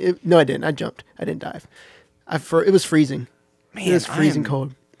dive in. No, I didn't. I jumped. I didn't dive. It was freezing. Man, It was I freezing am-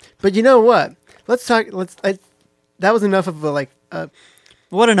 cold. But you know what? Let's talk. That was enough of a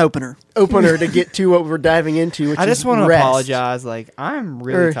What an opener. opener to get to what we're diving into. Which I just is want to rest. apologize. Like, I'm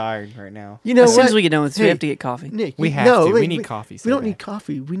really Or- tired right now. You know As soon what? as we get done with this, we Hey, have to get coffee. Nick, We you- have no, to. wait, We need coffee so We don't bad. need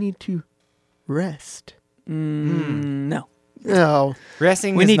coffee. We need to rest. No. No.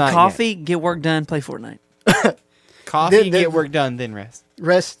 Resting We is need not coffee, get work done, play Fortnite. yet. Coffee, Then- get work done, then rest.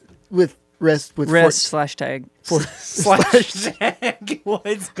 Rest with Rest/tag. Slash tag.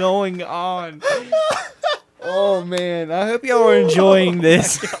 What's going on? Oh man, I hope y'all are enjoying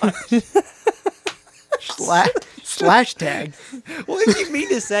this. slash tag. What did you mean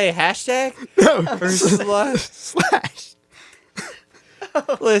to say? Hashtag? No, Or slash?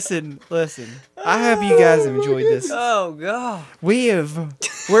 Listen. I hope you guys have enjoyed this. Oh God.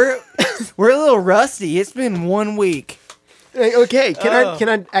 We're a little rusty. It's been 1 week. Hey, okay, can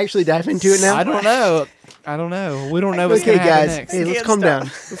I actually dive into it now? I don't know. We don't know what's Okay, gonna happen guys. next. Hey, let's calm down.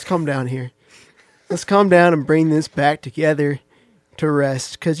 Let's calm down here. Let's calm down and bring this back together to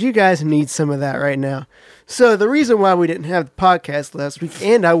rest, because you guys need some of that right now. So the reason why we didn't have the podcast last week,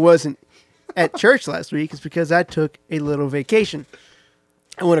 and I wasn't at church last week, is because I took a little vacation.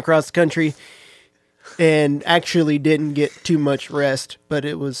 I went across the country and actually didn't get too much rest, but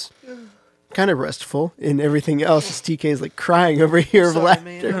it was kind of restful and everything else. TK is like crying over here of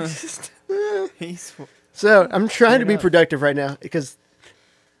laughter. So I'm trying to be productive right now because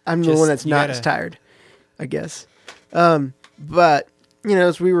I'm the one that's not as tired, I guess. But,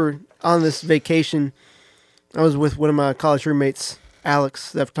 as we were on this vacation, I was with one of my college roommates,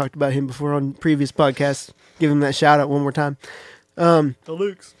 Alex. I've talked about him before on previous podcasts. Give him that shout out one more time.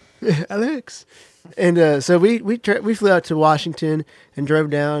 Alex. Alex. And so we flew out to Washington and drove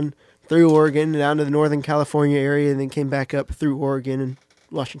down through Oregon, down to the Northern California area, and then came back up through Oregon and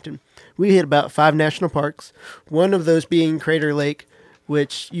Washington. We hit about 5 national parks, one of those being Crater Lake,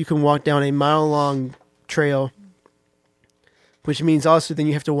 which you can walk down a mile-long trail, which means also then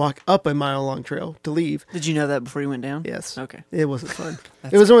you have to walk up a mile-long trail to leave. Did you know that before you went down? Yes. Okay. It wasn't fun.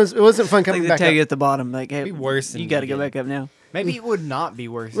 It wasn't fun coming Like they back tag up. you at the bottom, like, hey, It'd be worse than you got to you go did. back up now. Maybe it would not be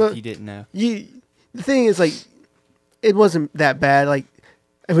worse Well, if you didn't know. The thing is, like, it wasn't that bad. Like,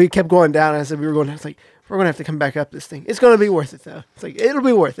 and we kept going down. And I said we were going. I was like, we're gonna have to come back up this thing. It's gonna be worth it though. It's like it'll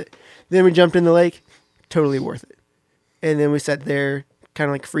be worth it. Then we jumped in the lake. Totally worth it. And then we sat there, kind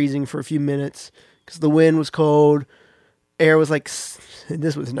of like freezing for a few minutes because the wind was cold. Air was like,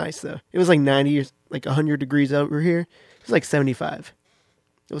 this was nice though. It was like 90 or like 100 degrees over here. It was like 75.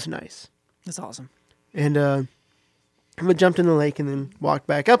 It was nice. That's awesome. And we jumped in the lake and then walked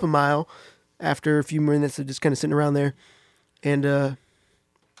back up a mile after a few minutes of just kind of sitting around there. And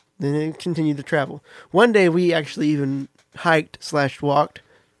then it continued to travel. One day we actually even hiked/walked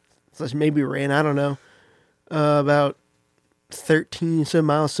 / maybe ran, I don't know, about 13 or so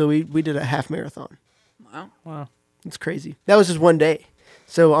miles. So we did a half marathon. Wow. It's crazy. That was just one day.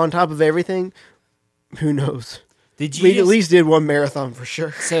 So on top of everything, who knows? Did you We at least did one marathon for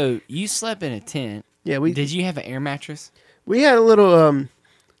sure. So you slept in a tent. Yeah, we Did you have an air mattress? We had a little,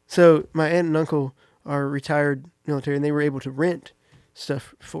 so my aunt and uncle are retired military, and they were able to rent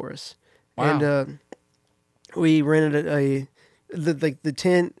stuff for us. Wow. And we rented the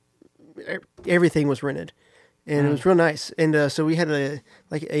tent, everything was rented, and it was real nice. And so we had a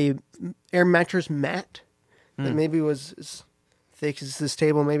air mattress mat that maybe was as thick as this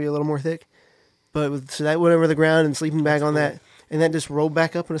table, maybe a little more thick. But so that went over the ground and sleeping bag on that, and that just rolled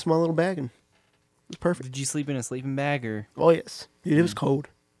back up in a small little bag, and it was perfect. Did you sleep in a sleeping bag or Oh yes, dude, it was cold.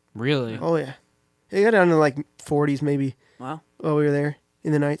 really? Oh yeah, it got down to like 40s maybe Wow. while we were there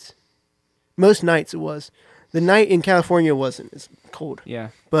in the nights. Most nights it was. The night in California wasn't. It's cold. Yeah.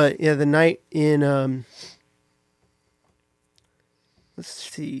 But yeah, the night in let's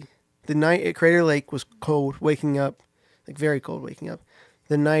see, the night at Crater Lake was cold. Waking up, like very cold. Waking up.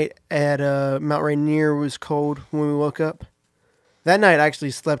 The night at Mount Rainier was cold when we woke up. That night I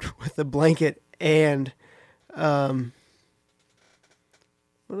actually slept with a blanket and what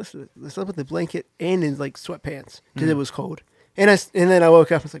else? I slept with the blanket and in like sweatpants because it was cold. And then I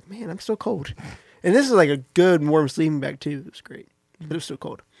woke up. I was like, man, I'm still cold. And this is like a good warm sleeping bag too. It was great, but it was still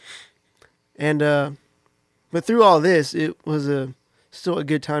cold. And but through all this, it was still a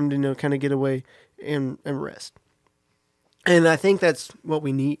good time to kind of get away and rest. And I think that's what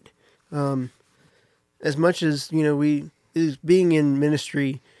we need. As much as is being in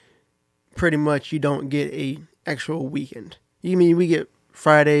ministry, pretty much you don't get a actual weekend. We get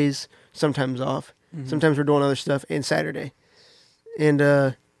Fridays sometimes off. Mm-hmm. Sometimes we're doing other stuff, and Saturday. And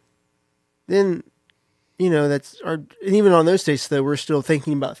then, that's our. And even on those days, though, we're still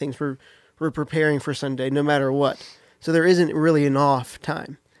thinking about things. We're preparing for Sunday, no matter what. So there isn't really an off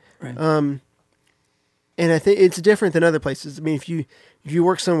time. Right. And I think it's different than other places. I mean, if you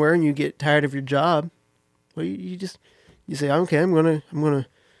work somewhere and you get tired of your job, well, you say, okay, I'm gonna.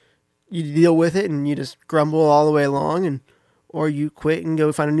 You deal with it and you just grumble all the way along, or you quit and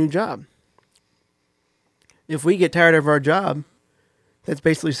go find a new job. If we get tired of our job, that's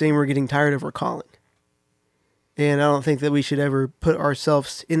basically saying we're getting tired of our calling. And I don't think that we should ever put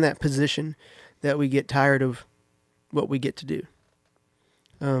ourselves in that position that we get tired of what we get to do.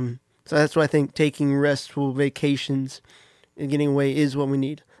 So that's why I think taking restful vacations and getting away is what we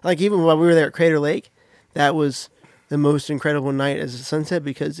need. Like even while we were there at Crater Lake, that was the most incredible night as a sunset,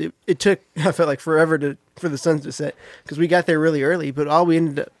 because it took, I felt like forever for the sun to set, because we got there really early. But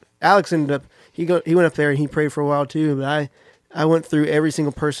Alex ended up, he went up there and he prayed for a while too. But I went through every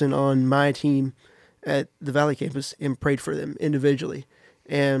single person on my team at the Valley campus and prayed for them individually,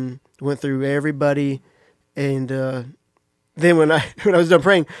 and went through everybody. And then when I was done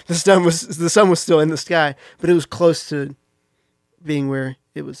praying, the sun was still in the sky, but it was close to being where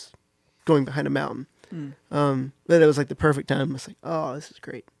it was going behind a mountain. But it was like the perfect time. I was like, oh, this is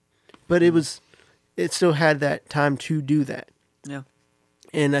great. But it still had that time to do that. Yeah.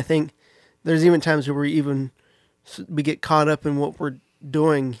 And I think there's even times where we get caught up in what we're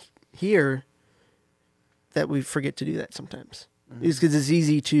doing here that we forget to do that sometimes. It's because it's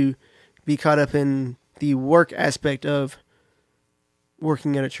easy to be caught up in the work aspect of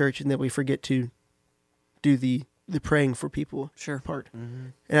working at a church, and that we forget to do the praying for people part.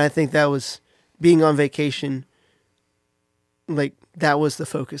 And I think that was being on vacation. Like, that was the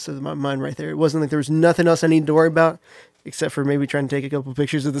focus of my mind right there. It wasn't like there was nothing else I needed to worry about, except for maybe trying to take a couple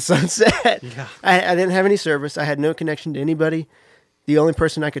pictures of the sunset. Yeah. I didn't have any service. I had no connection to anybody. The only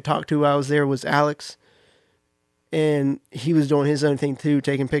person I could talk to while I was there was Alex. And he was doing his own thing too,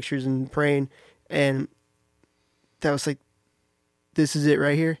 taking pictures and praying. And that was like, this is it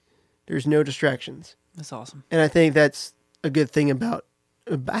right here. There's no distractions. That's awesome. And I think that's a good thing about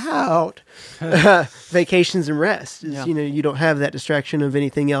vacations and rest. Is, you don't have that distraction of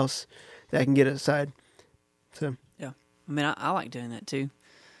anything else that can get aside. So yeah, I mean, I like doing that too.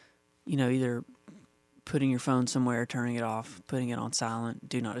 Either putting your phone somewhere, turning it off, putting it on silent,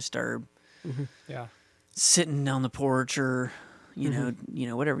 do not disturb. Yeah. Sitting on the porch, or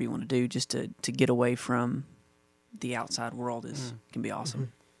whatever you want to do, just to get away from the outside world can be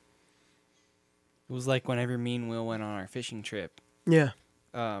awesome. It was like whenever me and Will went on our fishing trip. Yeah.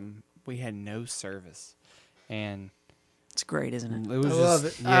 We had no service, and it's great, isn't it? It was I love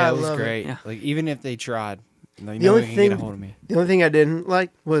it. Yeah, I it was love great. Yeah. Like, even if they tried, no the one can get a hold of me. The only thing I didn't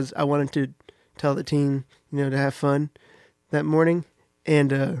like was I wanted to tell the team, to have fun that morning,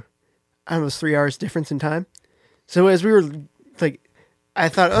 and I was 3 hours difference in time. So as we were like, I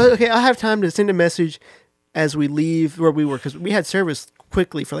thought, oh, okay, I'll have time to send a message as we leave where we were, because we had service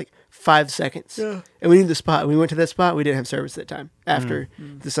quickly for like 5 seconds. Yeah. And we knew the spot. When we went to that spot, we didn't have service that time after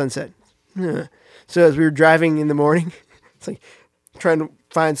the sunset. Yeah. So as we were driving in the morning, it's like trying to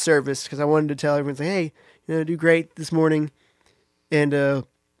find service, because I wanted to tell everyone, like, hey, do great this morning. And it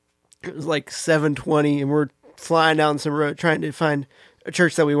was like 7:20, and we're flying down some road trying to find a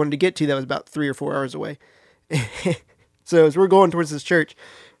church that we wanted to get to that was about 3 or 4 hours away. So as we're going towards this church,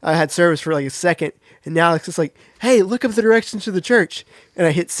 I had service for like a second, and now Alex is like, hey, look up the directions to the church. And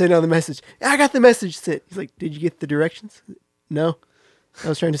I hit send on the message. I got the message sent. He's like, did you get the directions? No. I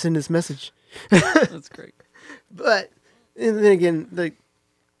was trying to send this message. That's great. But, and then again, like,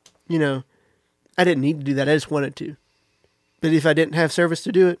 I didn't need to do that. I just wanted to. But if I didn't have service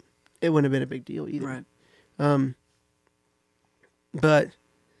to do it, it wouldn't have been a big deal either. Right. But,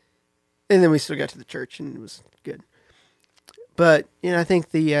 and then we still got to the church, and it was good. But, I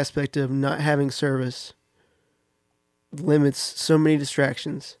think the aspect of not having service limits so many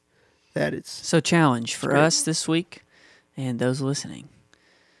distractions that it's... So challenge for us this week and those listening.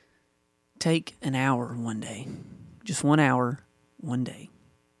 Take an hour one day. Just 1 hour, one day.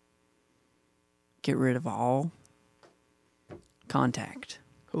 Get rid of all contact.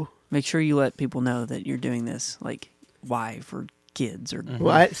 Oh. Make sure you let people know that you're doing this, like wife or kids or...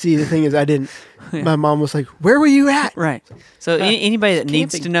 Well, the thing is, I didn't... Yeah. My mom was like, where were you at? Right. So anybody that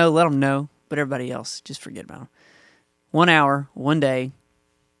needs to know, let them know. But everybody else, just forget about them. 1 hour, one day.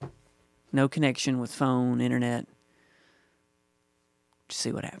 No connection with phone, internet. Just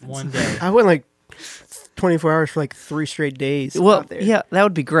see what happens. One day. I went like 24 hours for like 3 straight days. Well, out there. yeah, that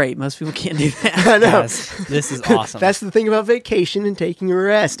would be great. Most people can't do that. I know. Yes, this is awesome. That's the thing about vacation and taking a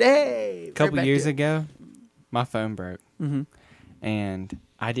rest. Hey! A couple years ago, my phone broke. Mm-hmm. And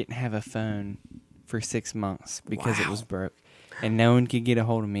I didn't have a phone for 6 months because it was broke. And no one could get a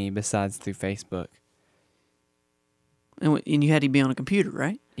hold of me besides through Facebook. And you had to be on a computer,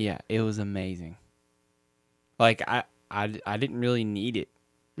 right? Yeah, it was amazing. Like, I didn't really need it.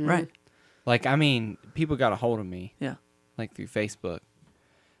 Right. Like, I mean, people got a hold of me. Yeah. Like, through Facebook.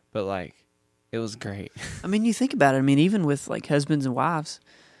 But, like, it was great. I mean, you think about it. I mean, even with, like, husbands and wives,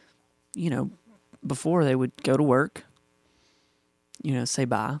 before they would go to work, say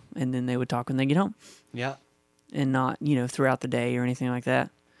bye, and then they would talk when they get home. Yeah. And not, throughout the day or anything like that.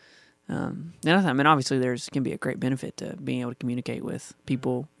 And I mean, obviously, can be a great benefit to being able to communicate with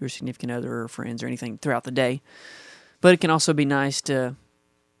people, your significant other or friends or anything throughout the day. But it can also be nice to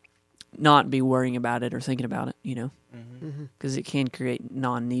not be worrying about it or thinking about it, because it can create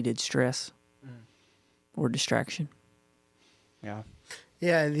non-needed stress or distraction. Yeah.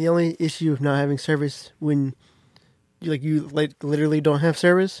 Yeah, the only issue of not having service when you literally don't have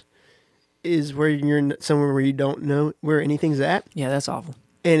service is where you're somewhere where you don't know where anything's at, Yeah, that's awful.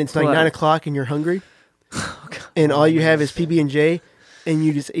 and it's like Well, 9:00 and you're hungry, and all you have is PB&J, and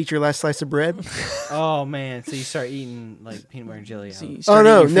you just ate your last slice of bread. Oh man, so you start eating like peanut butter and jelly. So you Oh start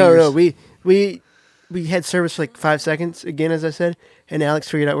no, eating your no! fingers. We had service for like 5 seconds again, as I said, and Alex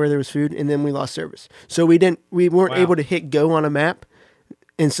figured out where there was food, and then we lost service. So we weren't Wow. able to hit go on a map,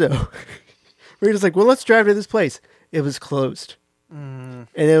 and so we were just like, well, let's drive to this place. It was closed, and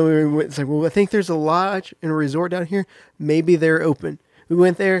then it's like, well, I think there's a lodge and a resort down here. Maybe they're open. We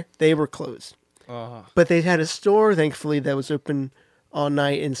went there; they were closed, but they had a store, thankfully, that was open all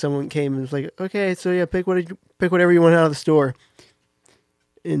night. And someone came and was like, okay, so yeah, pick whatever you want out of the store,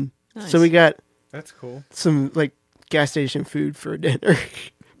 and so we got That's cool. some like gas station food for dinner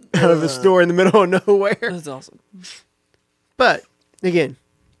out of the store in the middle of nowhere. That's awesome. But again,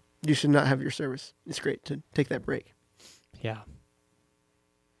 you should not have your service. It's great to take that break. Yeah.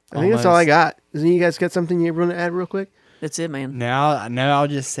 I think that's all I got. Doesn't you guys got something you want to add real quick? That's it, man. Now I'll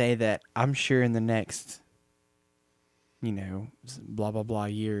just say that I'm sure in the next, blah blah blah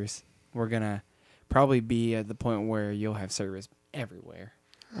years, we're gonna probably be at the point where you'll have service everywhere.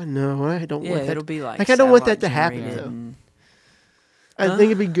 I know. I don't Yeah, want that. it'll be like I don't want that to satellite happen, generated though. and- I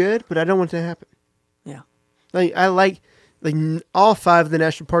think it'd be good, but I don't want it to happen. Yeah. Like I like all 5 of the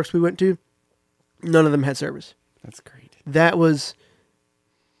national parks we went to. None of them had service. That's great. That was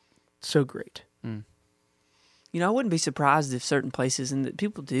so great. I wouldn't be surprised if certain places, and that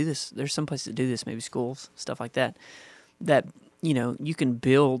people do this, there's some places that do this, maybe schools, stuff like that, you can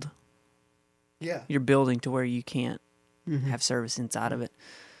build your building to where you can't have service inside of it.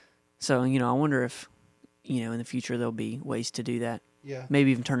 So, I wonder if, in the future there'll be ways to do that. Yeah.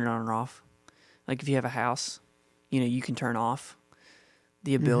 Maybe even turn it on or off. Like if you have a house, you can turn off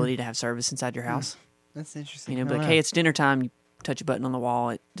the ability to have service inside your house. That's interesting. Be like, hey, it's dinner time. You touch a button on the wall,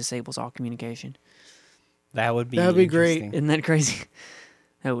 it disables all communication. that would be great. interesting. Isn't that crazy?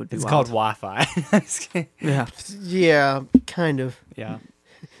 That would be It's wild. called Wi-Fi. Yeah. Yeah, kind of. Yeah.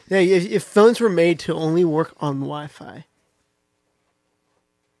 Yeah, if phones were made to only work on Wi-Fi,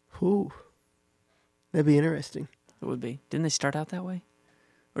 that'd be interesting. It would be. Didn't they start out that way?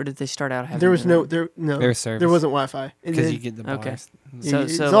 Or did they start out having There was no their own? there was service. there wasn't Wi-Fi. And Because then you get the Okay. bars.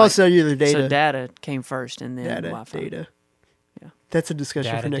 it's so all like- cellular data. So data came first and then Wi-Fi. Data. Yeah. That's a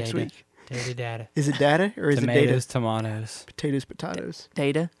discussion for next data. week. Data. Is it data or is it Tomatoes, data? tomatoes. Potatoes, potatoes.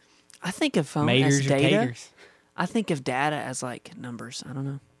 Data. I think of phone Maters, as or data. taters. I think of data as like numbers. I don't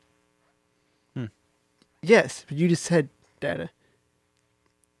know. Yes, but you just said data.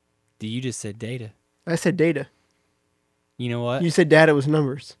 You just said data. I said data. You know what? You said data was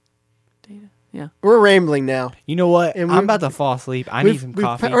numbers. Data. Yeah. We're rambling now. You know what? And I'm we've- about to fall asleep. I need some We've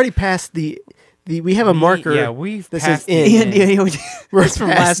coffee. already passed the. We have a marker. Yeah, we've that passed says the end. end. We're That's from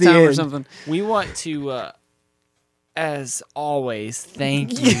past last the time or end. something. We want to, as always,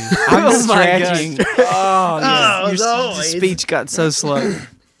 thank you. Oh I'm my stretching. Your speech got so slow.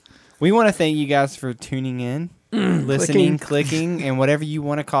 We want to thank you guys for tuning in, listening, clicking, and whatever you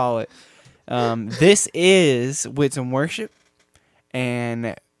want to call it. This is Wits and Worship,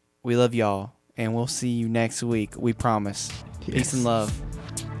 and we love y'all. And we'll see you next week. We promise. Peace and love.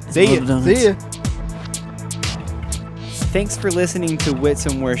 See ya. See ya. Thanks for listening to Wits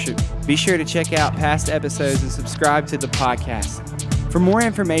and Worship. Be sure to check out past episodes and subscribe to the podcast. For more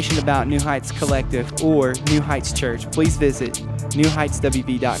information about New Heights Collective or New Heights Church, please visit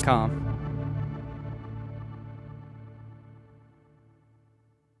newheightswv.com.